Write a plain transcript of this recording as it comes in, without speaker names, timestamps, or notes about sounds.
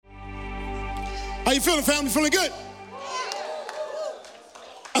How you feeling, family? Feeling good?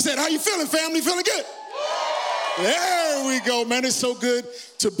 I said, how you feeling, family? Feeling good? There we go, man. It's so good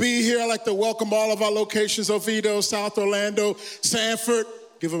to be here. I'd like to welcome all of our locations, Oviedo, South Orlando, Sanford.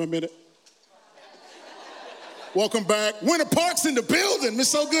 Give them a minute. Welcome back. Winter Park's in the building. It's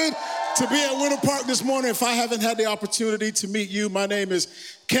so good to be at Winter Park this morning. If I haven't had the opportunity to meet you, my name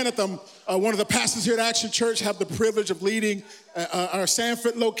is Kenneth. I'm one of the pastors here at Action Church. Have the privilege of leading our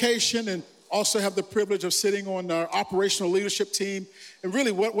Sanford location and also have the privilege of sitting on our operational leadership team. And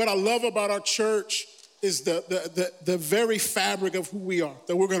really what I love about our church is the very fabric of who we are,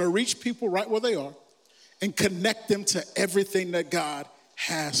 that we're going to reach people right where they are and connect them to everything that God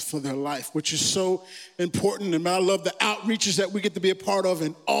has for their life, which is so important. And I love the outreaches that we get to be a part of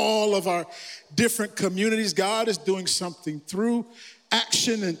in all of our different communities. God is doing something through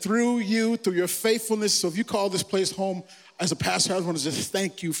Action and through you, through your faithfulness. So if you call this place home, as a pastor, I want to just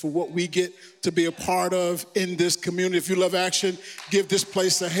thank you for what we get to be a part of in this community. If you love Action, give this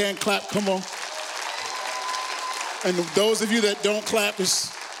place a hand clap. Come on. And those of you that don't clap, it's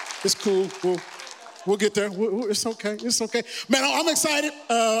cool. We'll get there. It's okay. It's okay. Man, I'm excited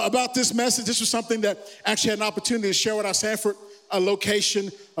about this message. This was something that actually had an opportunity to share with our Sanford location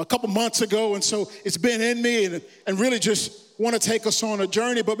a couple months ago. And so it's been in me and really just want to take us on a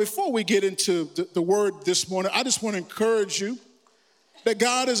journey. But before we get into the word this morning, I just want to encourage you that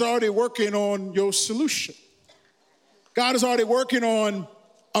God is already working on your solution. God is already working on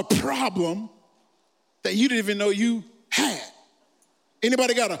a problem that you didn't even know you had.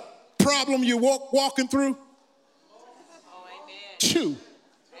 Anybody got a problem you're walking through? Oh, amen. Two.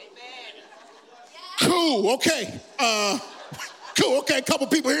 Amen. Cool, okay. Cool, okay, a couple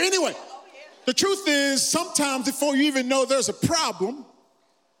people here. Anyway, the truth is sometimes before you even know there's a problem,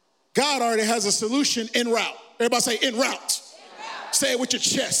 God already has a solution en route. Everybody say en route. En route. Say it with your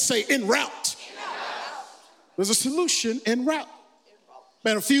chest. Say en route. En route. There's a solution en route.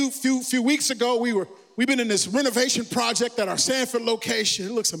 Man, a few weeks ago, we've been in this renovation project at our Sanford location.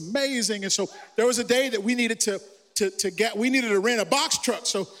 It looks amazing. And so there was a day that we needed to rent a box truck.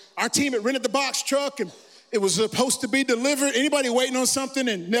 So our team had rented the box truck and it was supposed to be delivered. Anybody waiting on something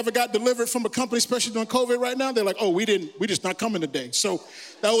and never got delivered from a company, especially during COVID right now? They're like, oh, we just not coming today. So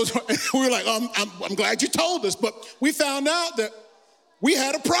that was, we were like, I'm glad you told us. But we found out that we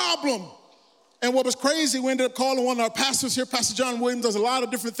had a problem. And what was crazy, we ended up calling one of our pastors here. Pastor John Williams does a lot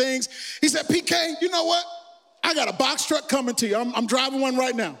of different things. He said, PK, you know what? I got a box truck coming to you. I'm driving one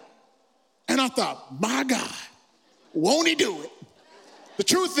right now. And I thought, my God, won't he do it? The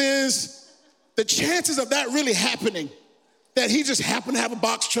truth is, the chances of that really happening, that he just happened to have a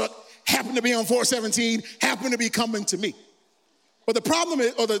box truck, happened to be on 417, happened to be coming to me. But the problem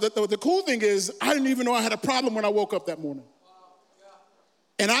is, or the cool thing is, I didn't even know I had a problem when I woke up that morning.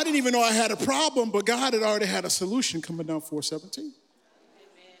 And I didn't even know I had a problem, but God had already had a solution coming down 417. Amen.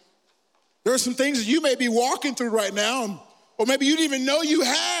 There are some things that you may be walking through right now, or maybe you didn't even know you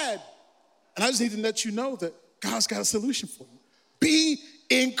had. And I just need to let you know that God's got a solution for you. Be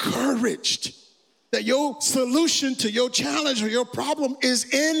encouraged that your solution to your challenge or your problem is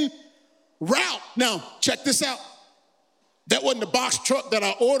en route. Now, check this out. That wasn't the box truck that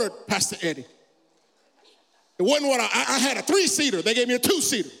I ordered, Pastor Eddie. It wasn't what I had a 3-seater. They gave me a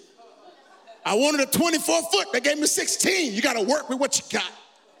 2-seater. I wanted a 24-foot. They gave me 16. You got to work with what you got.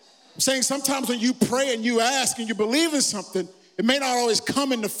 I'm saying sometimes when you pray and you ask and you believe in something, it may not always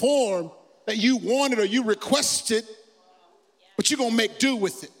come in the form that you wanted or you requested, but you're going to make do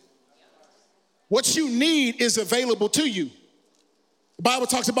with it. What you need is available to you. The Bible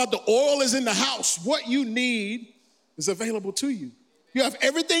talks about the oil is in the house. What you need is available to you. You have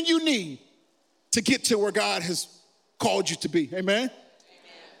everything you need to get to where God has called you to be. Amen? Amen.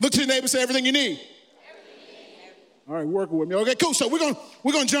 Look to your neighbor and say everything you need. All right, working with me. Okay, cool. So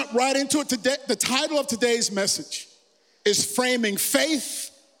we're gonna jump right into it today. The title of today's message is Framing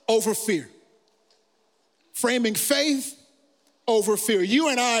Faith Over Fear. Framing faith over fear. You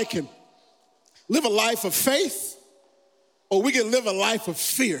and I can live a life of faith, or we can live a life of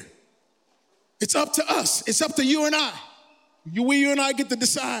fear. It's up to us. It's up to you and I. You and I get to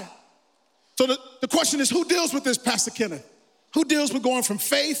decide. So the question is, who deals with this, Pastor Kenneth? Who deals with going from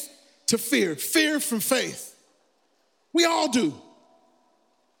faith to fear? Fear from faith. We all do.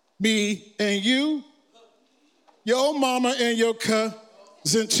 Me and you, your mama and your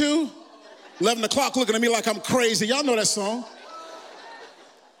cousin too. 11 o'clock looking at me like I'm crazy. Y'all know that song.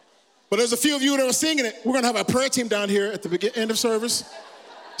 But there's a few of you that are singing it. We're going to have a prayer team down here at the end of service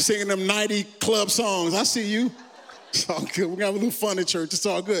singing them 90 club songs. I see you. It's all good. We're going to have a little fun in church. It's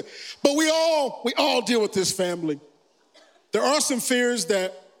all good. But we all deal with this, family. There are some fears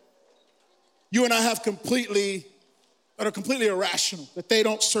that you and I have that are completely irrational, that they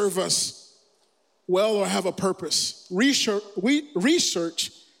don't serve us well or have a purpose.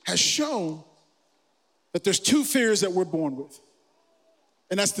 Research has shown that there's two fears that we're born with.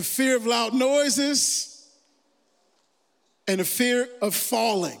 And that's the fear of loud noises and the fear of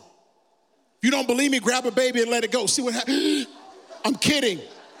falling. If you don't believe me, grab a baby and let it go. See what happens. I'm kidding.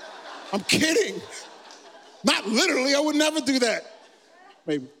 Not literally, I would never do that.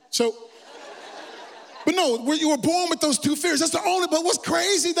 Maybe. But no, you were born with those two fears. That's the only, but what's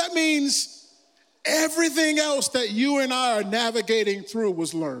crazy, that means everything else that you and I are navigating through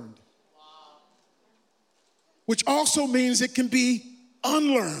was learned. Which also means it can be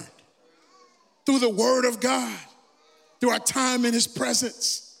unlearned through the Word of God, through our time in His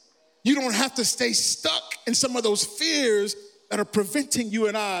presence. You don't have to stay stuck in some of those fears that are preventing you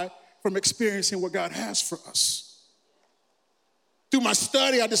and I from experiencing what God has for us. Through my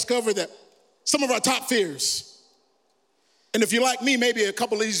study, I discovered that some of our top fears, and if you're like me, maybe a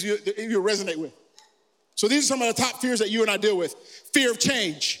couple of these you'll resonate with. So these are some of the top fears that you and I deal with. Fear of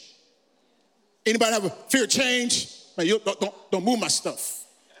change. Anybody have a fear of change? Man, don't move my stuff.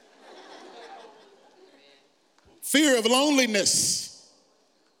 Fear of loneliness.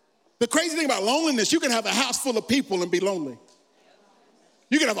 The crazy thing about loneliness, you can have a house full of people and be lonely.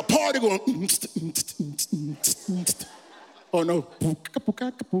 You can have a party going, or no,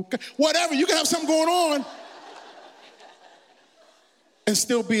 whatever. You can have something going on and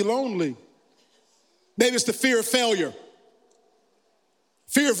still be lonely. Maybe it's the fear of failure,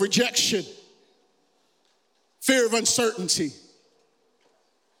 fear of rejection, fear of uncertainty.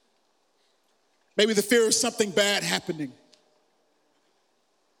 Maybe the fear of something bad happening,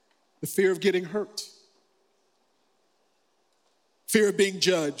 the fear of getting hurt, fear of being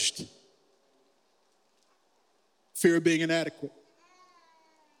judged, fear of being inadequate.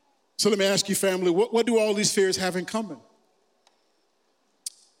 So let me ask you, family, what do all these fears have in common?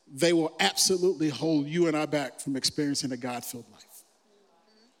 They will absolutely hold you and I back from experiencing a God-filled life.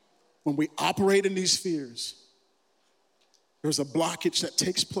 When we operate in these fears, there's a blockage that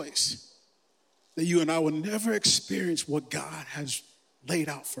takes place that you and I will never experience what God has laid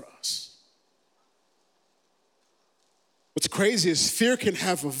out for us. What's crazy is fear can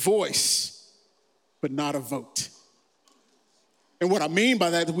have a voice, but not a vote. And what I mean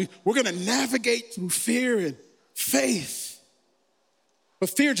by that, we're gonna navigate through fear and faith, but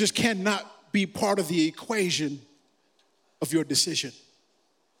fear just cannot be part of the equation of your decision.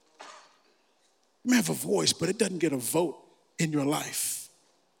 You may have a voice, but it doesn't get a vote in your life.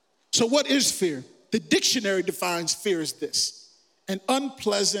 So what is fear? The dictionary defines fear as this: an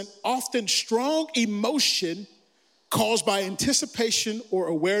unpleasant, often strong emotion caused by anticipation or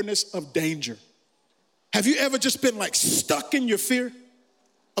awareness of danger. Have you ever just been like stuck in your fear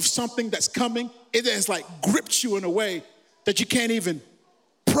of something that's coming? It has like gripped you in a way that you can't even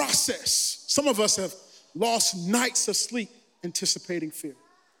process. Some of us have lost nights of sleep anticipating fear.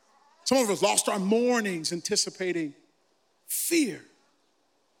 Some of us lost our mornings anticipating fear.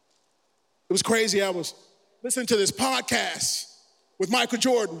 It was crazy. I was listening to this podcast with Michael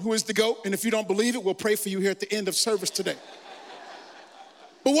Jordan, who is the GOAT. And if you don't believe it, we'll pray for you here at the end of service today.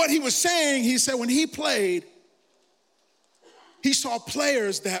 But what he was saying, he said when he played, he saw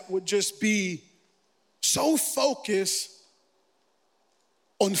players that would just be so focused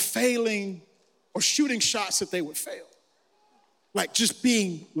on failing or shooting shots that they would fail. Like just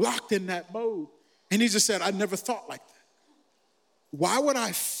being locked in that mode. And he just said, I never thought like that. Why would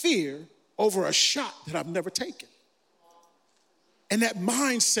I fear over a shot that I've never taken? And that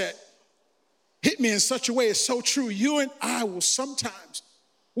mindset hit me in such a way, it's so true. You and I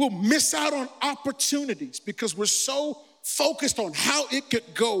we'll miss out on opportunities because we're so focused on how it could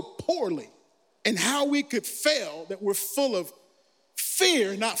go poorly and how we could fail that we're full of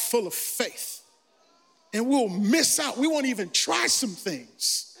fear, not full of faith. And we'll miss out. We won't even try some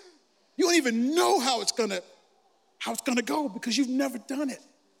things. You don't even know how it's gonna go because you've never done it.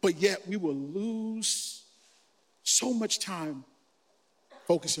 But yet we will lose so much time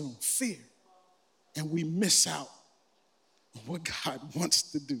focusing on fear, and we miss out on what God wants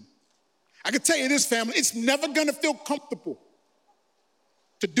to do. I can tell you this, family, it's never gonna feel comfortable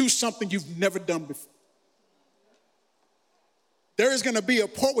to do something you've never done before. There is gonna be a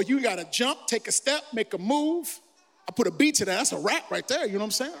point where you gotta jump, take a step, make a move. I put a beat to that, that's a rap right there, you know what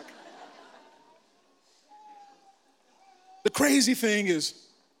I'm saying? The crazy thing is,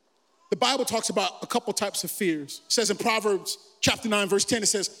 the Bible talks about a couple types of fears. It says in Proverbs chapter 9, verse 10, it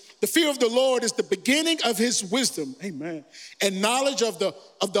says, the fear of the Lord is the beginning of his wisdom. Amen. And knowledge of the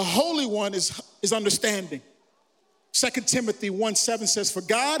Holy One is understanding. 2 Timothy 1:7 says, for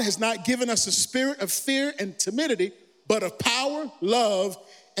God has not given us a spirit of fear and timidity, but of power, love,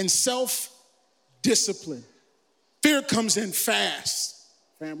 and self-discipline. Fear comes in fast,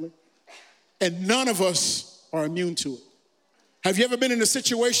 family, and none of us are immune to it. Have you ever been in a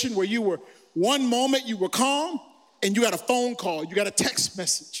situation where one moment you were calm and you got a phone call, you got a text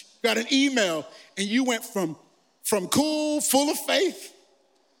message, you got an email, and you went from cool, full of faith,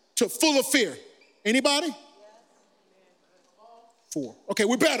 to full of fear? Anybody? 4. Okay,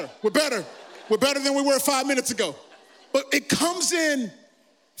 we're better. We're better than we were 5 minutes ago. But it comes in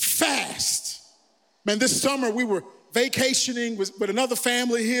fast. Man, this summer we were vacationing with another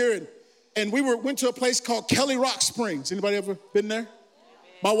family here, and we went to a place called Kelly Rock Springs. Anybody ever been there?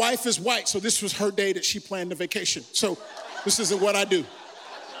 My wife is white, so this was her day that she planned the vacation. So this isn't what I do.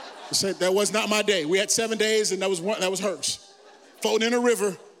 That was not my day. We had 7 days, and that was hers. Floating in a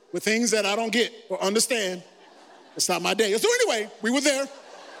river with things that I don't get or understand. It's not my day. So anyway, we were there.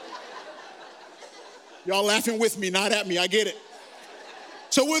 Y'all laughing with me, not at me. I get it.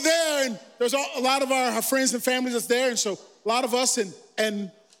 So we're there, and there's a lot of our friends and families that's there, and so a lot of us,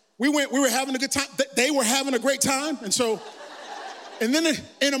 and we were having a good time. They were having a great time, and then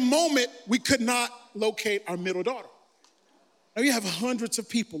in a moment, we could not locate our middle daughter. Now you have hundreds of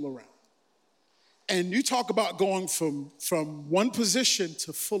people around, and you talk about going from one position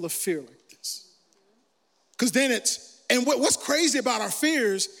to full of fear like this. Because then what's crazy about our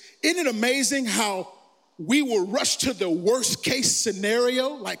fears, isn't it amazing how we will rush to the worst case scenario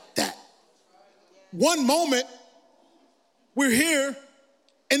like that? One moment, we're here,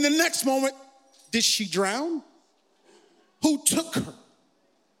 and the next moment, did she drown? Who took her?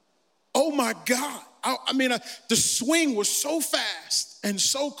 Oh my God. The swing was so fast and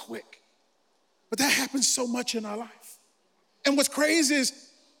so quick, but that happens so much in our life. And what's crazy is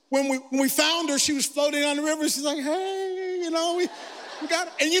when we found her, she was floating on the river. She's like, hey, we got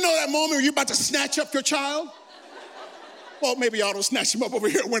her. And you know that moment where you're about to snatch up your child? Well, maybe y'all don't snatch him up over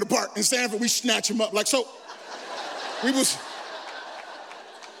here at Winter Park. In Sanford, we snatch him up. But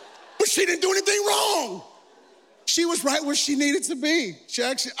she didn't do anything wrong. She was right where she needed to be. She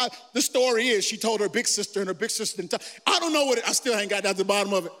actually, the story is she told her big sister, and her big sister didn't tell. I don't know I still ain't got down to the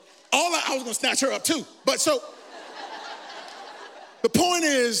bottom of it. I was gonna snatch her up too. But so, the point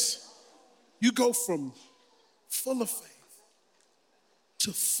is, you go from full of faith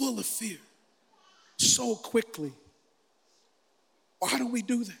to full of fear so quickly. Why do we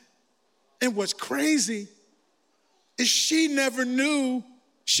do that? And what's crazy is she never knew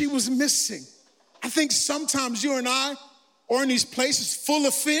she was missing. I think sometimes you and I are in these places full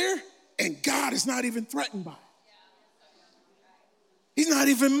of fear, and God is not even threatened by it. He's not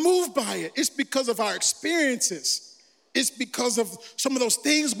even moved by it. It's because of our experiences. It's because of some of those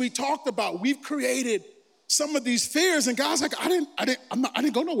things we talked about. We've created some of these fears, and God's like, I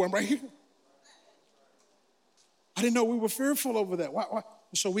didn't go nowhere. I'm right here. I didn't know we were fearful over that. Why?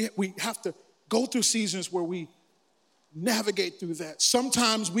 So we have to go through seasons where we navigate through that.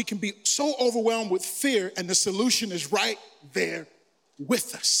 Sometimes we can be so overwhelmed with fear, and the solution is right there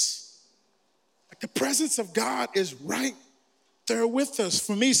with us. Like the presence of God is right there with us.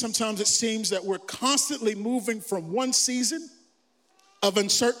 For me, sometimes it seems that we're constantly moving from one season of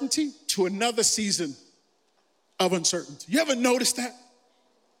uncertainty to another season of uncertainty. You ever notice that?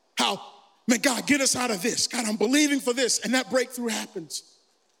 How, man, God, get us out of this. God, I'm believing for this. And that breakthrough happens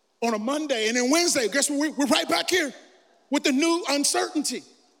on a Monday. And then Wednesday, guess what? We're right back here with the new uncertainty.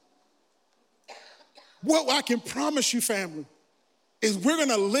 What I can promise you, family, is we're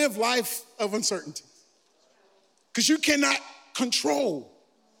gonna live life of uncertainty. Because you cannot control.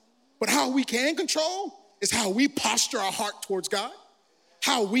 But how we can control is how we posture our heart towards God,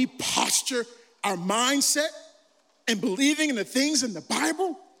 how we posture our mindset and believing in the things in the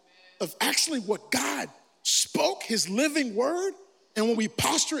Bible of actually what God spoke, his living word. And when we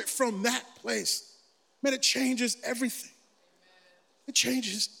posture it from that place, man, it changes everything. It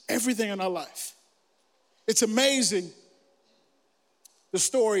changes everything in our life. It's amazing, the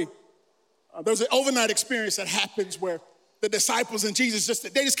story. There's an overnight experience that happens where the disciples and Jesus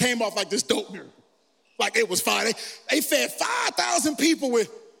they just came off like this dope miracle. Like it was fine. They fed 5,000 people with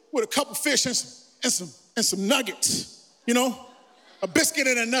a couple fish and some nuggets, a biscuit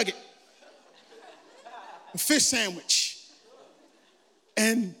and a nugget, a fish sandwich.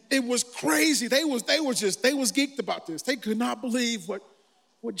 And it was crazy. They was geeked about this. They could not believe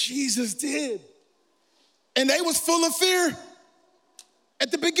what Jesus did. And they was full of fear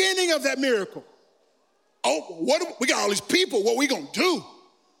at the beginning of that miracle. Oh, we got all these people. What we gonna do?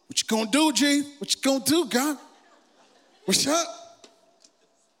 What you gonna do, G? What you gonna do, God? What's up?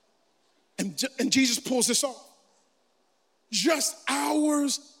 And Jesus pulls this off. Just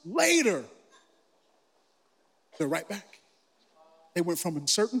hours later, they're right back. They went from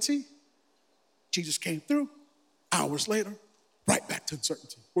uncertainty, Jesus came through, hours later, right back to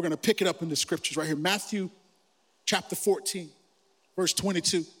uncertainty. We're going to pick it up in the scriptures right here. Matthew chapter 14, verse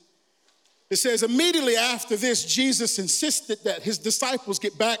 22. It says, immediately after this, Jesus insisted that his disciples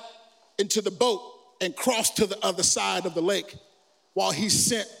get back into the boat and cross to the other side of the lake while he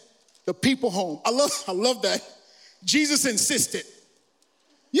sent the people home. I love that. Jesus insisted.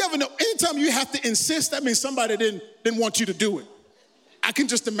 You ever know, anytime you have to insist, that means somebody didn't want you to do it. I can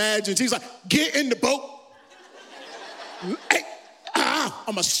just imagine. He's like, get in the boat. Hey, I'm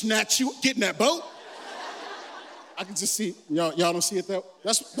gonna snatch you, get in that boat. I can just see, y'all don't see it that way?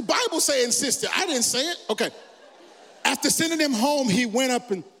 That's the Bible say insisted. I didn't say it. Okay. After sending him home, he went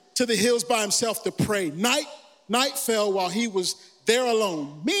up to the hills by himself to pray. Night fell while he was there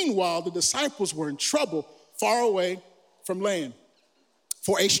alone. Meanwhile, the disciples were in trouble far away from land.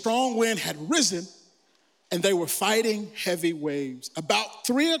 For a strong wind had risen and they were fighting heavy waves. About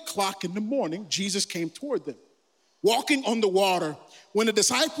 3:00 in the morning, Jesus came toward them, walking on the water. When the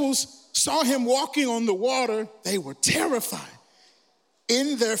disciples saw him walking on the water, they were terrified.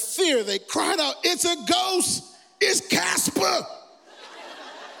 In their fear, they cried out, "It's a ghost! It's Casper!"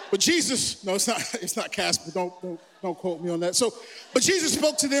 But Jesus, no, it's not Casper. Don't quote me on that. But Jesus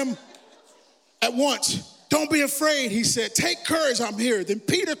spoke to them at once. "Don't be afraid," he said. "Take courage, I'm here." Then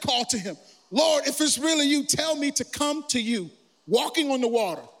Peter called to him, "Lord, if it's really you, tell me to come to you, walking on the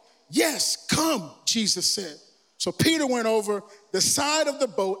water." "Yes, come," Jesus said. So Peter went over the side of the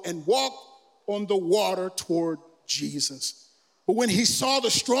boat and walked on the water toward Jesus. But when he saw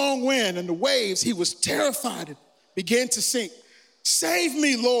the strong wind and the waves, he was terrified and began to sink. "Save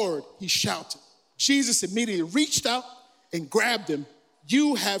me, Lord," he shouted. Jesus immediately reached out and grabbed him.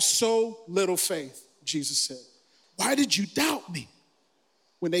 "You have so little faith," Jesus said. "Why did you doubt me?"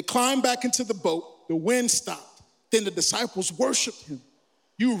 When they climbed back into the boat, the wind stopped. Then the disciples worshiped him.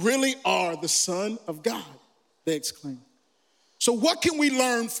 "You really are the Son of God," they exclaimed. So what can we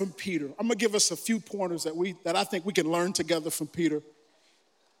learn from Peter? I'm gonna give us a few pointers that I think we can learn together from Peter.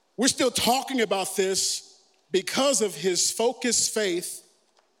 We're still talking about this because of his focused faith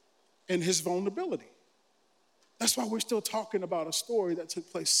and his vulnerability. That's why we're still talking about a story that took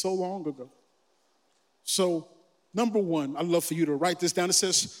place so long ago. So, number one, I'd love for you to write this down. It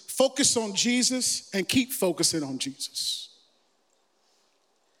says, focus on Jesus and keep focusing on Jesus.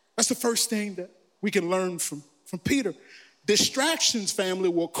 That's the first thing that we can learn from Peter. Distractions, family,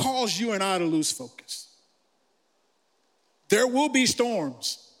 will cause you and I to lose focus. There will be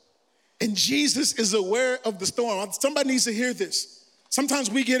storms, and Jesus is aware of the storm. Somebody needs to hear this. Sometimes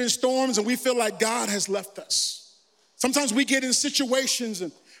we get in storms and we feel like God has left us. Sometimes we get in situations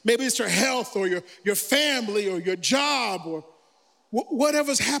and maybe it's your health or your family or your job or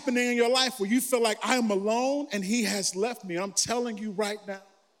whatever's happening in your life where you feel like I am alone and he has left me. I'm telling you right now,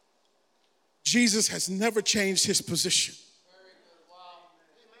 Jesus has never changed his position.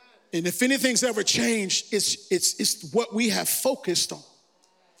 And if anything's ever changed, it's what we have focused on.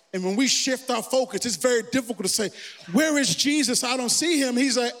 And when we shift our focus, it's very difficult to say, "Where is Jesus? I don't see him."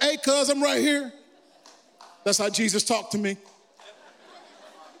 He's like, "Hey, cuz, I'm right here." That's how Jesus talked to me.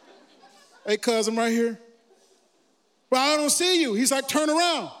 "Hey, cuz, I'm right here." "Well, I don't see you." He's like, "Turn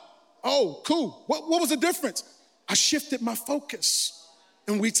around." "Oh, cool. What was the difference?" I shifted my focus.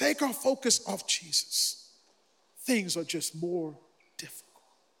 And we take our focus off Jesus, things are just more difficult.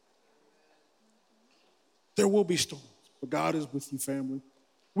 There will be storms, but God is with you, family.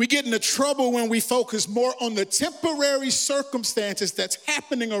 We get into trouble when we focus more on the temporary circumstances that's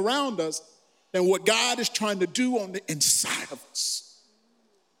happening around us than what God is trying to do on the inside of us.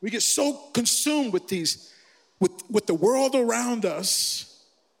 We get so consumed with with the world around us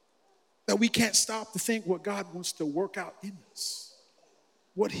that we can't stop to think what God wants to work out in us,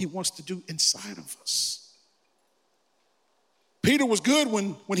 what he wants to do inside of us. Peter was good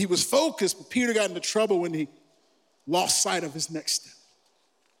when he was focused, but Peter got into trouble when he lost sight of his next step.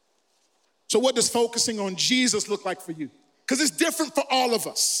 So what does focusing on Jesus look like for you? Because it's different for all of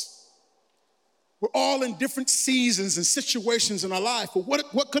us. We're all in different seasons and situations in our life, but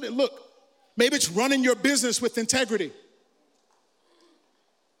what could it look? Maybe it's running your business with integrity.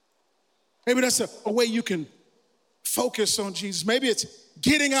 Maybe that's a way you can focus on Jesus. Maybe it's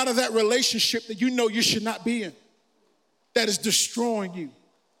getting out of that relationship that you know you should not be in, that is destroying you,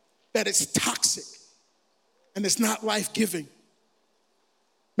 that it's toxic, and it's not life-giving.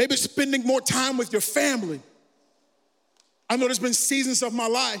 Maybe it's spending more time with your family. I know there's been seasons of my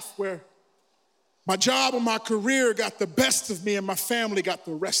life where my job and my career got the best of me and my family got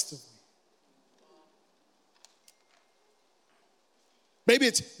the rest of me. Maybe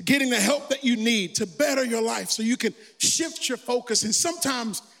it's getting the help that you need to better your life so you can shift your focus. And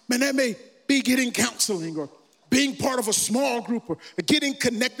sometimes, man, that may be getting counseling or being part of a small group or getting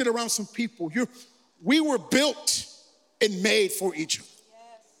connected around some people. We were built and made for each other.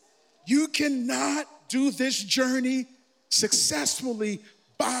 You cannot do this journey successfully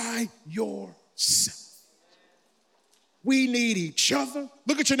by yourself. We need each other.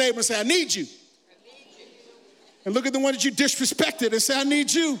 Look at your neighbor and say, I need you. And look at the one that you disrespected and say, I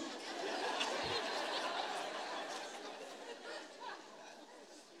need you.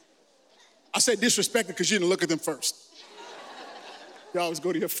 I said disrespected because you didn't look at them first. You always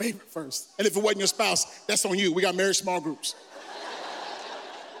go to your favorite first. And if it wasn't your spouse, that's on you. We got married small groups.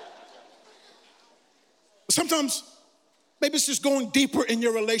 But sometimes, maybe it's just going deeper in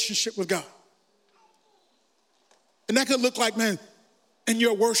your relationship with God. And that could look like, man, in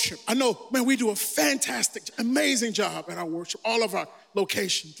your worship. I know, man, we do a fantastic, amazing job at our worship. All of our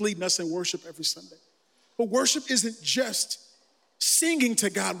locations leading us in worship every Sunday. But worship isn't just singing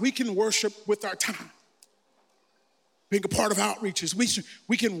to God. We can worship with our time. Being a part of outreaches.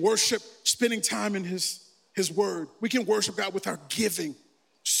 We can worship spending time in his word. We can worship God with our giving.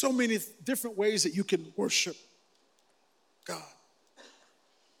 So many different ways that you can worship God.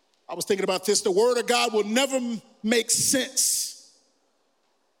 I was thinking about this. The word of God will never make sense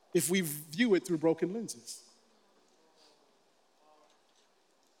if we view it through broken lenses.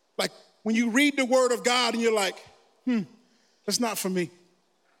 Like when you read the word of God and you're like, that's not for me.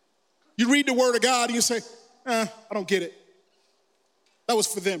 You read the word of God and you say, I don't get it. That was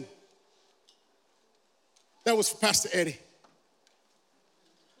for them. That was for Pastor Eddie.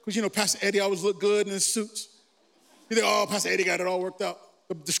 Because, you know, Pastor Eddie always looked good in his suits. You think, oh, Pastor Eddie got it all worked out.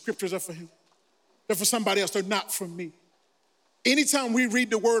 The scriptures are for him. They're for somebody else. They're not for me. Anytime we read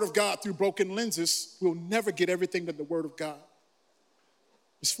the word of God through broken lenses, we'll never get everything that the word of God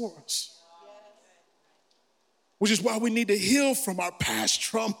is for us. Which is why we need to heal from our past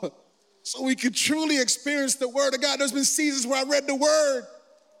trauma so we can truly experience the word of God. There's been seasons where I read the word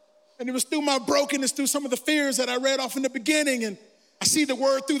and it was through my brokenness, through some of the fears that I read off in the beginning, and I see the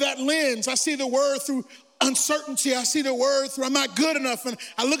word through that lens. I see the word through uncertainty. I see the word through I'm not good enough. And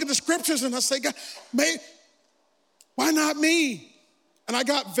I look at the scriptures and I say, God, why not me? And I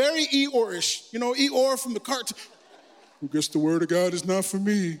got very Eeyore-ish. You know, Eeyore from the cartoon. Who gets the word of God is not for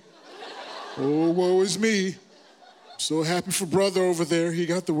me. Oh, woe is me. I'm so happy for brother over there. He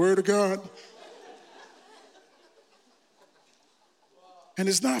got the word of God. And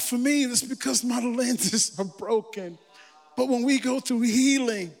it's not for me. It's because my lenses are broken. But when we go through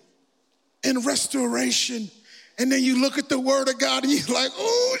healing and restoration, and then you look at the word of God and you're like,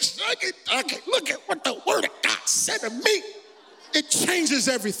 oh, look at what the word of God said to me. It changes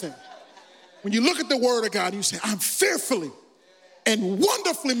everything. When you look at the word of God and you say, I'm fearfully and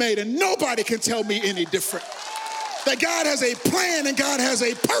wonderfully made, and nobody can tell me any different. That God has a plan and God has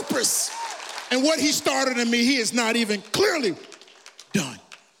a purpose. And what he started in me, he is not even clearly done.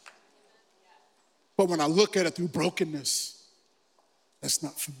 But when I look at it through brokenness, that's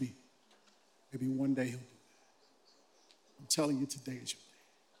not for me. Maybe one day he'll do that. I'm telling you, today is your day.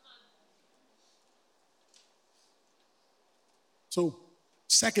 So,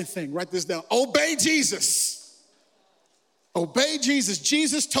 second thing, write this down. Obey Jesus. Obey Jesus.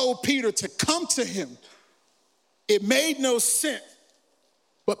 Jesus told Peter to come to him. It made no sense,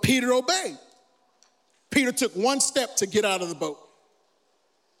 but Peter obeyed. Peter took one step to get out of the boat.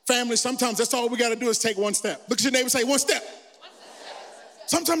 Family, sometimes that's all we got to do is take one step. Look at your neighbor and say, one step.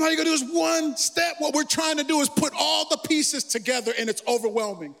 Sometimes all you got to do is one step. What we're trying to do is put all the pieces together, and it's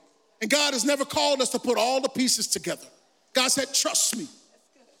overwhelming. And God has never called us to put all the pieces together. God said, trust me.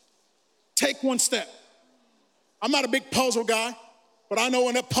 Take one step. I'm not a big puzzle guy, but I know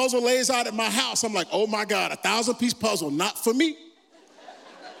when that puzzle lays out at my house, I'm like, oh my God, 1,000-piece puzzle, not for me.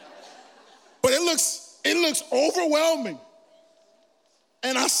 But it looks overwhelming.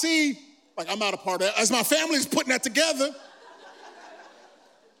 And I see, like I'm not a part of that. As my family's putting that together,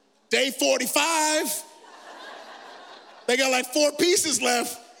 day 45, they got like 4 pieces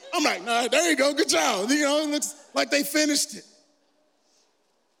left. I'm like, nah, there you go, good job. You know, it looks like they finished it.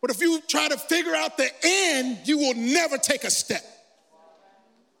 But if you try to figure out the end, you will never take a step.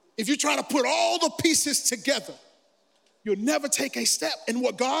 If you try to put all the pieces together, you'll never take a step. And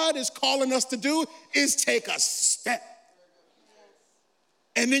what God is calling us to do is take a step.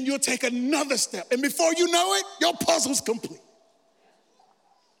 And then you'll take another step. And before you know it, your puzzle's complete.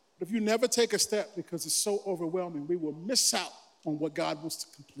 But if you never take a step because it's so overwhelming, we will miss out on what God wants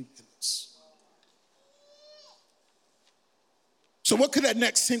to complete in us. So what could that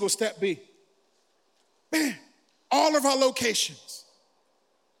next single step be? Man, all of our locations,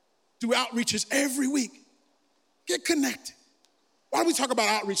 do outreaches every week. Get connected. Why do we talk about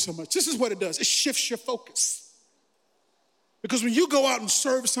outreach so much? This is what it does. It shifts your focus. Because when you go out and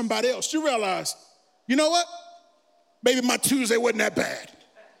serve somebody else, you realize, you know what? Maybe my Tuesday wasn't that bad.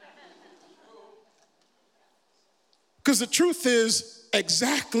 Because the truth is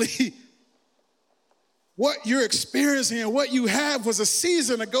exactly what you're experiencing and what you have was a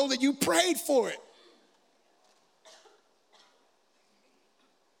season ago that you prayed for it.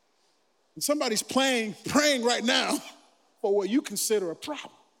 And somebody's praying right now for what you consider a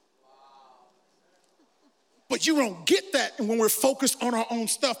problem. But you don't get that when we're focused on our own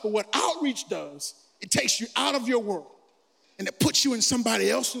stuff. But what outreach does, it takes you out of your world and it puts you in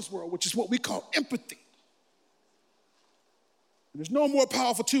somebody else's world, which is what we call empathy. And there's no more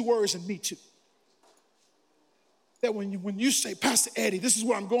powerful two words than me too. That when you say, Pastor Eddie, this is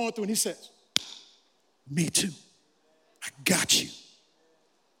what I'm going through, and he says, me too. I got you.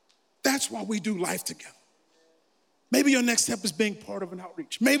 That's why we do life together. Maybe your next step is being part of an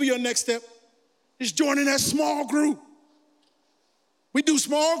outreach. Maybe your next step is joining that small group. We do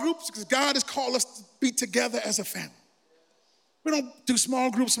small groups because God has called us to be together as a family. We don't do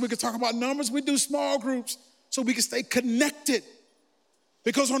small groups so we can talk about numbers. We do small groups so we can stay connected.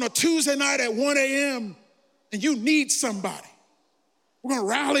 Because on a Tuesday night at 1 a.m., and you need somebody, we're gonna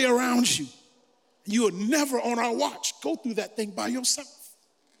rally around you. You will never on our watch go through that thing by yourself.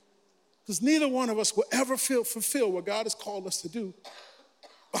 Because neither one of us will ever fulfill what God has called us to do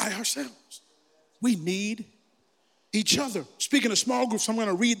by ourselves. We need each other. Speaking of small groups, I'm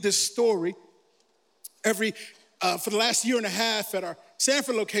gonna read this story. For the last year and a half at our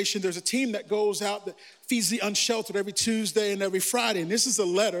Sanford location, there's a team that goes out that feeds the unsheltered every Tuesday and every Friday. And this is a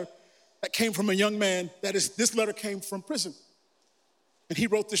letter that came from a young man. This letter came from prison. And he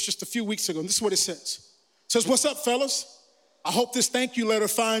wrote this just a few weeks ago. And this is what it says. It says, what's up, fellas? I hope this thank you letter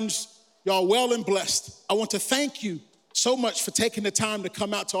finds y'all well and blessed. I want to thank you so much for taking the time to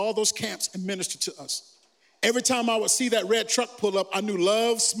come out to all those camps and minister to us. Every time I would see that red truck pull up, I knew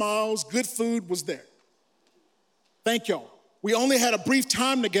love, smiles, good food was there. Thank y'all. We only had a brief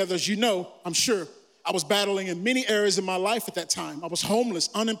time together, as you know, I'm sure. I was battling in many areas of my life at that time. I was homeless,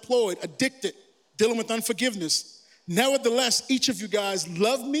 unemployed, addicted, dealing with unforgiveness. Nevertheless, each of you guys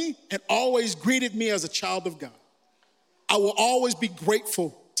loved me and always greeted me as a child of God. I will always be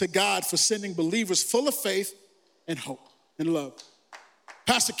grateful to God for sending believers full of faith and hope and love.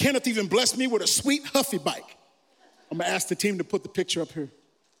 Pastor Kenneth even blessed me with a sweet Huffy bike. I'm gonna ask the team to put the picture up here.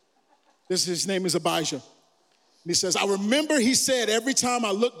 His name is Abijah. And he says, I remember he said every time I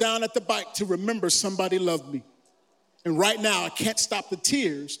look down at the bike to remember somebody loved me. And right now, I can't stop the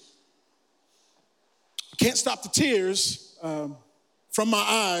tears. From my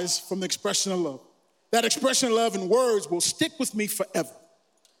eyes from the expression of love. That expression of love in words will stick with me forever.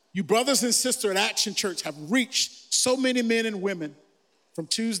 You brothers and sisters at Action Church have reached so many men and women from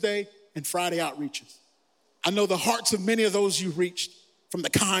Tuesday and Friday outreaches. I know the hearts of many of those you reached from the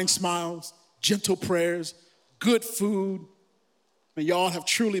kind smiles, gentle prayers, good food, and y'all have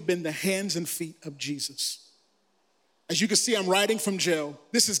truly been the hands and feet of Jesus. As you can see, I'm writing from jail.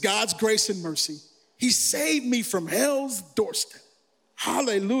 This is God's grace and mercy. He saved me from hell's doorstep.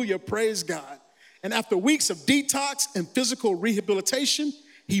 Hallelujah, praise God. And after weeks of detox and physical rehabilitation,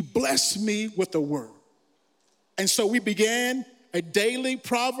 he blessed me with a word. And so we began a daily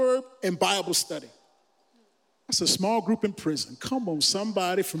proverb and Bible study. That's a small group in prison. Come on,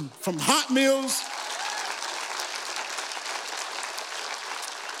 somebody from Hot Meals.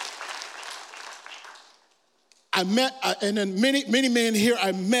 And then many men here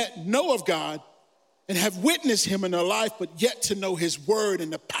I met know of God and have witnessed him in their life, but yet to know his word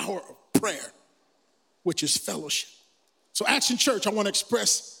and the power of prayer, which is fellowship. So Action Church, I want to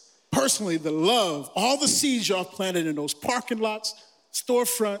express personally the love, all the seeds y'all planted in those parking lots,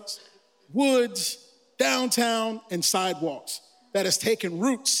 storefronts, woods, downtown, and sidewalks that has taken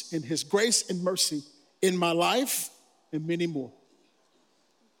roots in his grace and mercy in my life and many more.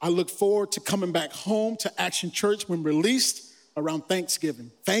 I look forward to coming back home to Action Church when released around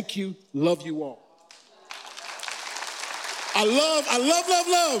Thanksgiving. Thank you. Love you all. I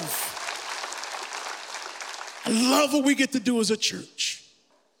love what we get to do as a church,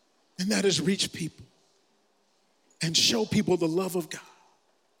 and that is reach people and show people the love of God.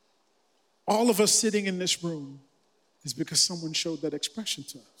 All of us sitting in this room is because someone showed that expression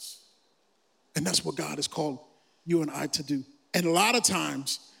to us. And that's what God has called you and I to do. And a lot of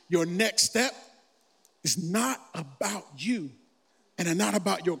times, your next step is not about you and not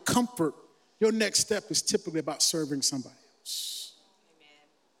about your comfort. Your next step is typically about serving somebody else. Amen.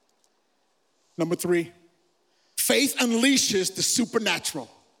 Number 3, faith unleashes the supernatural.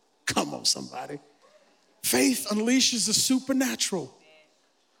 Come on, somebody. Faith unleashes the supernatural.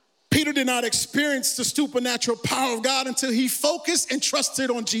 Peter did not experience the supernatural power of God until he focused and trusted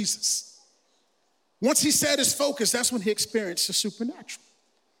on Jesus. Once he set his focus, that's when he experienced the supernatural.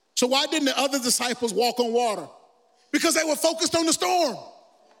 So why didn't the other disciples walk on water? Because they were focused on the storm.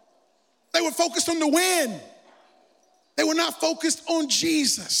 They were focused on the wind. They were not focused on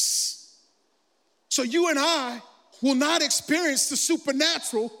Jesus. So you and I will not experience the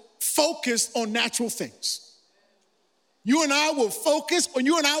supernatural focused on natural things. You and I will focus, or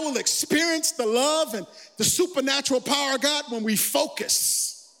you and I will experience the love and the supernatural power of God when we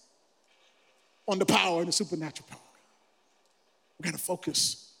focus on the power and the supernatural power. We're going to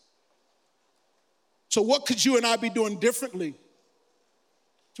focus. So what could you and I be doing differently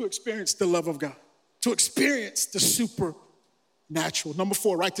to experience the love of God, to experience the supernatural? Number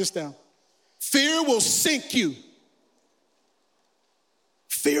 4, write this down. Fear will sink you.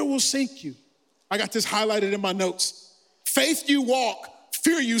 Fear will sink you. I got this highlighted in my notes. Faith you walk,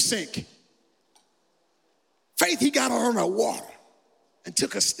 fear you sink. Faith, he got on the water and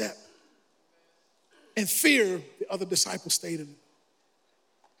took a step. And fear, the other disciples stayed in it.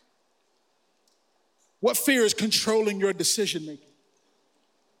 What fear is controlling your decision making?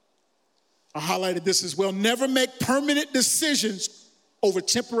 I highlighted this as well. Never make permanent decisions over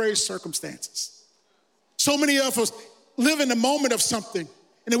temporary circumstances. So many of us live in the moment of something,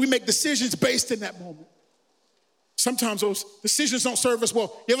 and then we make decisions based in that moment. Sometimes those decisions don't serve us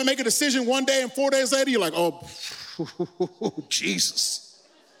well. You ever make a decision one day and 4 days later, you're like, oh, Jesus.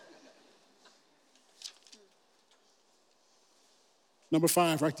 Number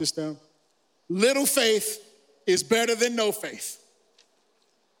 5, write this down. Little faith is better than no faith.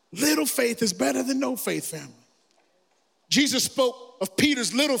 Little faith is better than no faith, family. Jesus spoke of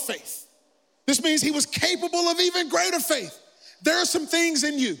Peter's little faith. This means he was capable of even greater faith. There are some things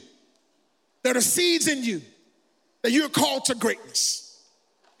in you. There are seeds in you that you're called to greatness.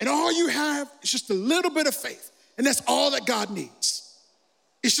 And all you have is just a little bit of faith. And that's all that God needs.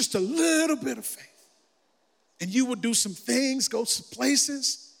 It's just a little bit of faith. And you will do some things, go some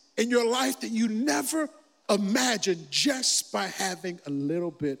places in your life that you never imagined just by having a little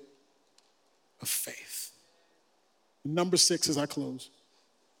bit of faith. Number 6 as I close.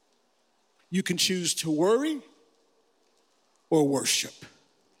 You can choose to worry or worship.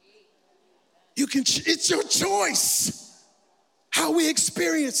 It's your choice how we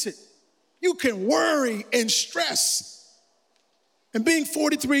experience it. You can worry and stress. And being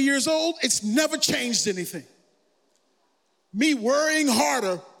 43 years old, it's never changed anything. Me worrying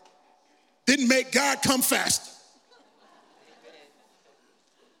harder didn't make God come faster.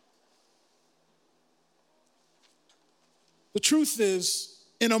 The truth is,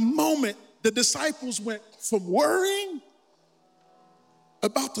 in a moment, the disciples went from worrying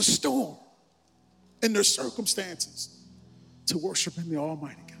about the storm and their circumstances to worshiping the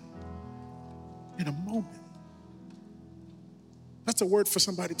Almighty God. In a moment. That's a word for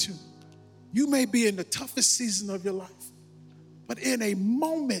somebody too. You may be in the toughest season of your life, but in a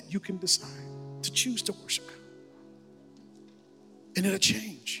moment you can decide to choose to worship God. And it'll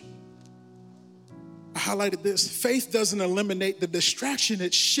change. I highlighted this. Faith doesn't eliminate the distraction,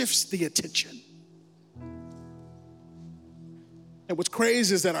 it shifts the attention. And what's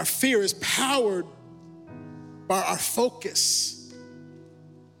crazy is that our fear is powered by our focus,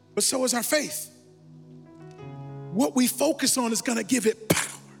 but so is our faith. What we focus on is gonna give it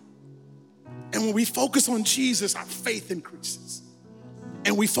power. And when we focus on Jesus, our faith increases.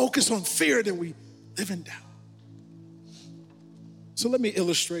 And we focus on fear, then we live in doubt. So let me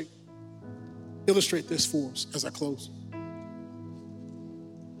illustrate this for us as I close.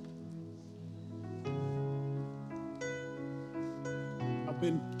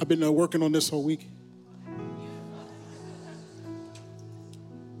 I've been working on this whole week.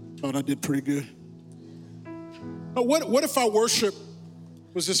 Thought I did pretty good. But what if our worship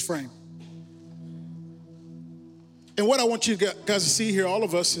was this frame? And what I want you guys to see here, all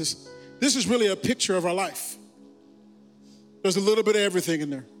of us, is this is really a picture of our life. There's a little bit of everything in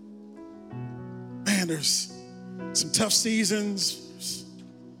there. Man, there's some tough seasons.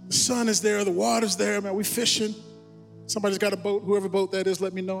 The sun is there, the water's there, man, we fishing. Somebody's got a boat, whoever boat that is,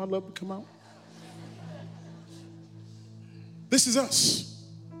 let me know, I'd love to come out. This is us.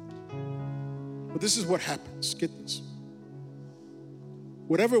 But this is what happens, get this.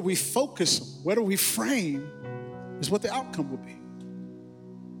 Whatever we focus on, whatever we frame, is what the outcome will be.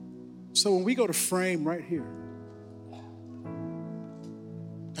 So when we go to frame right here,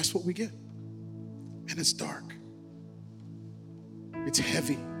 that's what we get. And it's dark. It's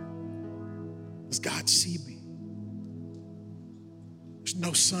heavy. Does God see me? There's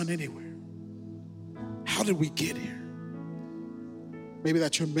no sun anywhere. How did we get here? Maybe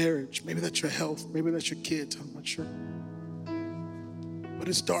that's your marriage. Maybe that's your health. Maybe that's your kids. I'm not sure. But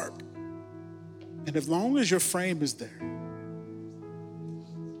it's dark. And as long as your frame is there,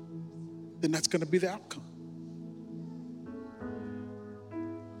 then that's going to be the outcome.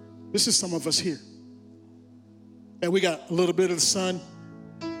 This is some of us here. And we got a little bit of the sun.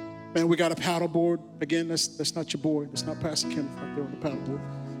 Man, we got a paddleboard. Again, that's not your boy. That's not Pastor Kenneth out there on the paddleboard.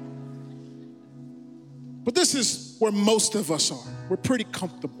 But this is where most of us are. We're pretty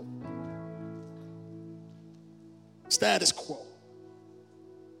comfortable. Status quo.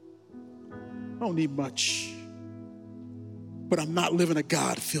 I don't need much. But I'm not living a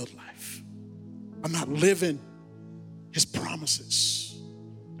God-filled life. I'm not living his promises.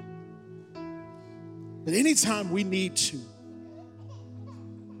 And anytime we need to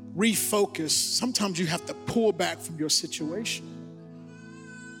refocus, sometimes you have to pull back from your situation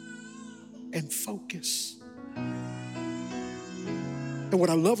and focus. And what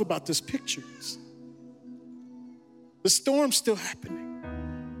I love about this picture is the storm's still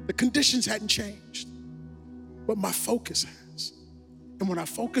happening. The conditions hadn't changed, but my focus has. And when I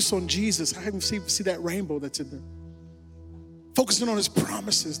focus on Jesus, I can see that rainbow that's in there. Focusing on his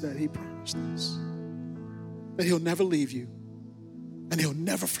promises that he promised us. That he'll never leave you and he'll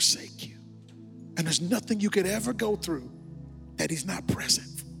never forsake you. And there's nothing you could ever go through that he's not present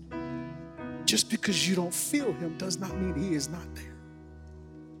for. Just because you don't feel him does not mean he is not there.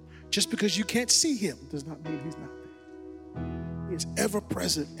 Just because you can't see him does not mean he's not there. He is ever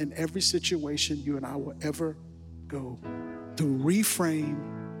present in every situation you and I will ever go through. Reframe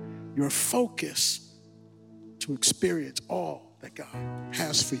your focus to experience all that God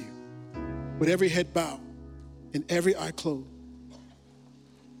has for you. With every head bowed and every eye closed, I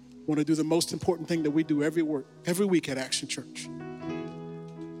want to do the most important thing that we do every week at Action Church.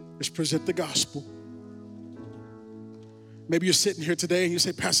 Is present the gospel. Maybe you're sitting here today and you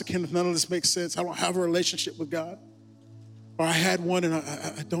say, Pastor Kenneth, none of this makes sense. I don't have a relationship with God. Or I had one and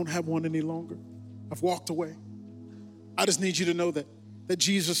I don't have one any longer. I've walked away. I just need you to know that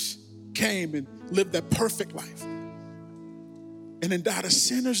Jesus came and lived that perfect life and then died a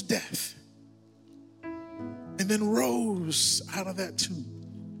sinner's death and then rose out of that tomb.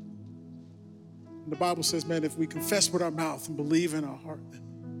 And the Bible says, man, if we confess with our mouth and believe in our heart that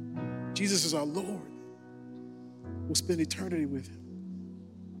Jesus is our Lord, we'll spend eternity with him.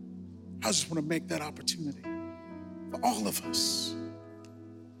 I just want to make that opportunity for all of us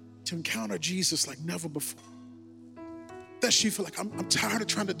to encounter Jesus like never before. That you feel like I'm tired of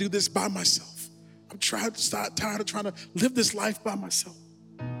trying to do this by myself. I'm tired of trying to live this life by myself.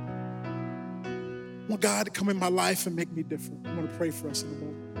 I want God to come in my life and make me different. I want to pray for us in a moment.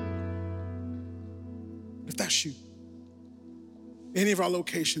 If that's you, any of our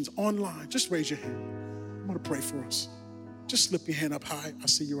locations online, just raise your hand. I want to pray for us. Just slip your hand up high. I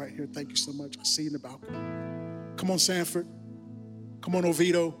see you right here. Thank you so much. I see you in the balcony. Come on, Sanford. Come on,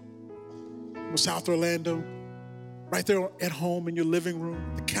 Oviedo. Come on, South Orlando. Right there at home in your living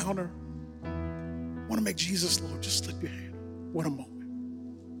room, the counter. I want to make Jesus Lord. Just slip your hand. What a moment.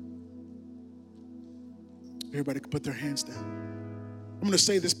 Everybody can put their hands down. I'm going to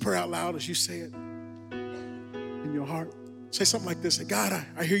say this prayer out loud as you say it in your heart. Say something like this. Say, God,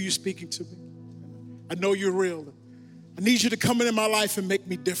 I hear you speaking to me. I know you're real. I need you to come into my life and make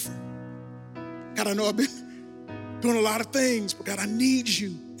me different. God, I know I've been doing a lot of things, but God, I need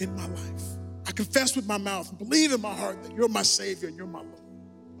you in my life. I confess with my mouth and believe in my heart that you're my Savior and you're my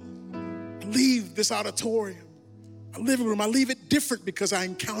Lord. I leave this auditorium, my living room, I leave it different because I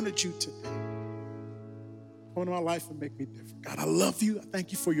encountered you today. Come into my life and make me different. God, I love you. I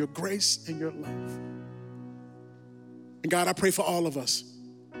thank you for your grace and your love. And God, I pray for all of us.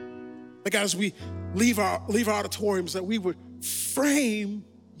 That God, as we leave our auditoriums, that we would frame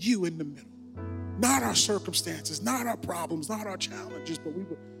you in the middle. Not our circumstances, not our problems, not our challenges, but we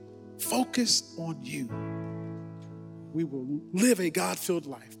would focus on you. We will live a God-filled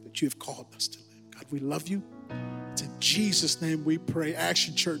life that you have called us to live. God, we love you. It's in Jesus' name we pray.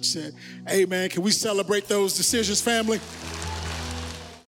 Action Church said, amen. Can we celebrate those decisions, family?